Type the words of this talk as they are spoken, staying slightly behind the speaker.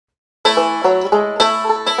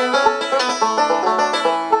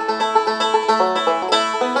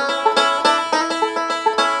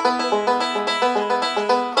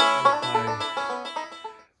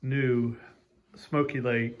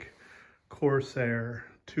Smoky Lake Corsair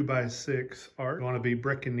 2x6 arch. I'm going to be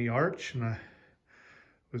bricking the arch, and I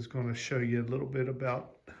was going to show you a little bit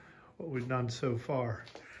about what we've done so far.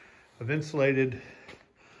 I've insulated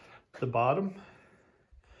the bottom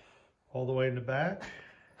all the way in the back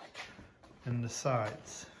and the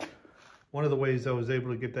sides. One of the ways I was able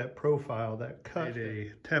to get that profile, that cut,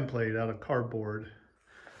 a template out of cardboard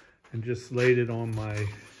and just laid it on my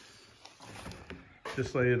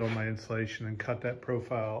insulation and cut that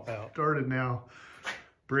profile out. Started now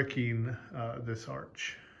bricking this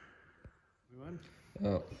arch.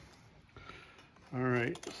 Oh. All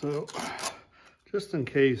right, so just in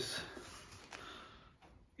case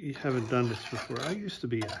you haven't done this before, I used to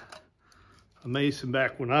be a mason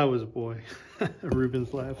back when I was a boy.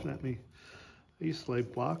 Ruben's laughing at me. I used to lay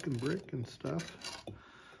block and brick and stuff.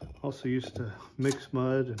 Also used to mix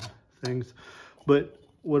mud and things. But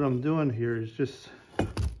what I'm doing here is just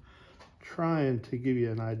trying to give you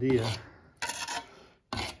an idea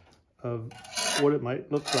of what it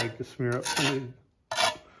might look like to smear up some of these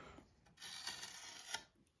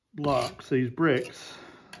blocks, these bricks.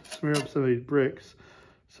 Smear up some of these bricks.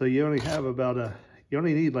 So you only have about you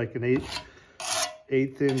only need like an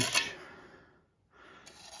eighth inch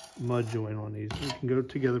mud joint on these. They can go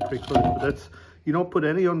together pretty close, but you don't put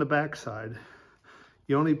any on the back side.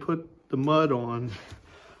 You only put the mud on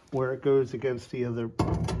where it goes against the other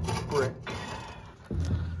brick.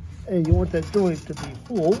 And you want that joint to be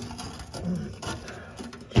full.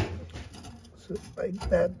 So like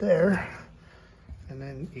that there. And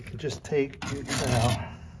then you can just take your towel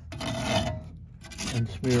and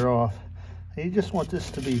smear off. And you just want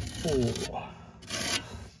this to be full.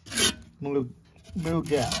 No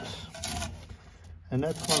gaps. And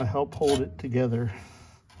that's going to help hold it together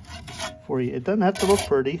for you. It doesn't have to look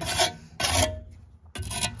pretty.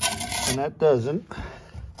 And that doesn't.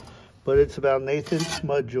 But it's about an 1/8 inch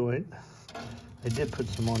mud joint. I did put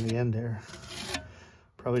some on the end there.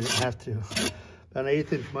 Probably didn't have to. About an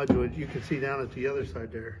 1/8 inch mud joint. You can see down at the other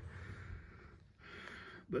side there.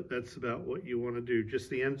 But that's about what you want to do. Just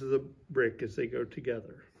the ends of the brick as they go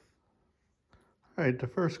together. All right, the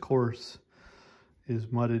first course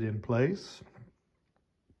is mudded in place.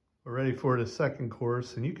 We're ready for the second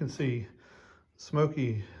course, and you can see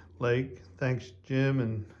Smoky Lake. Thanks, Jim,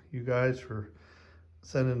 and you guys for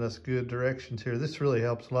sending us good directions here. This really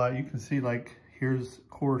helps a lot. You can see, like, here's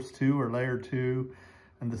course 2 or layer 2,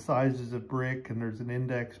 and the sizes of brick, and there's an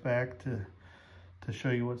index back to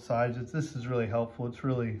show you what sizes. This is really helpful. It's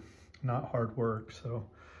really not hard work, so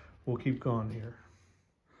we'll keep going here.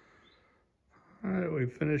 All right, we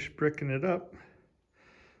finished bricking it up.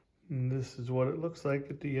 And this is what it looks like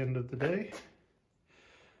at the end of the day.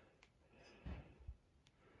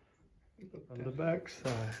 On the back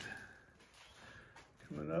side,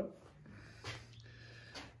 coming up.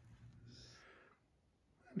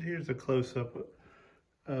 And here's a close-up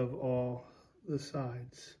of all the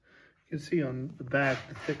sides. You can see on the back,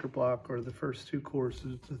 the thicker block are the first 2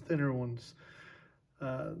 courses. The thinner ones,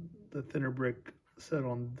 the thinner brick set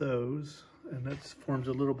on those, and that forms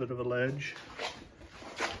a little bit of a ledge.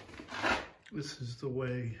 This is the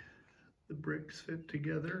way the bricks fit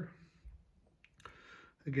together.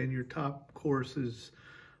 Again, your top course is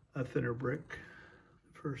a thinner brick.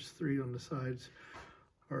 The first 3 on the sides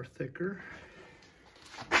are thicker.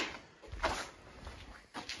 Of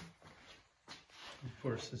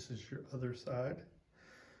course, this is your other side.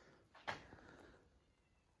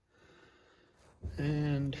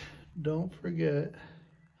 And don't forget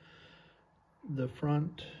the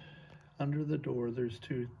front, under the door, there's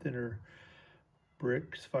 2 thinner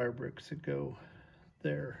bricks, Firebricks that go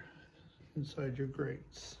there inside your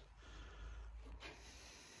grates.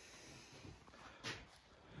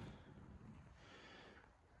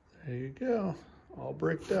 There you go, all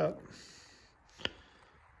bricked up.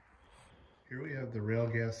 Here we have the rail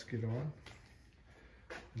gasket on,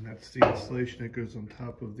 and that's the insulation that goes on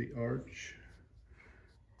top of the arch,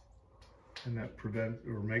 and that prevents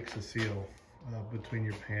or makes a seal between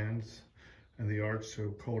your pans and the arch,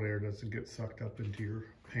 so cold air doesn't get sucked up into your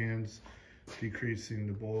pans, decreasing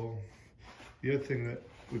the boil. The other thing that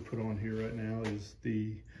we put on here right now is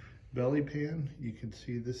the belly pan. You can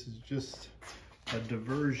see this is just a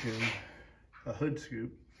diversion, a hood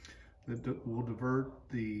scoop that will divert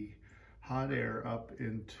the hot air up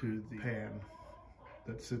into the pan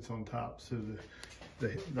that sits on top. So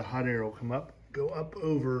the hot air will come up, go up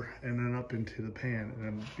over, and then up into the pan, and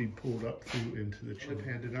then be pulled up through into the chimney. The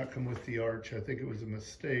pan did not come with the arch. I think it was a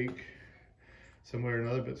mistake somewhere or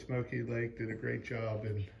another, but Smoky Lake did a great job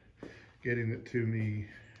in getting it to me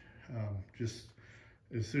just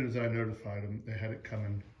as soon as I notified them, they had it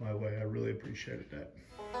coming my way. I really appreciated that.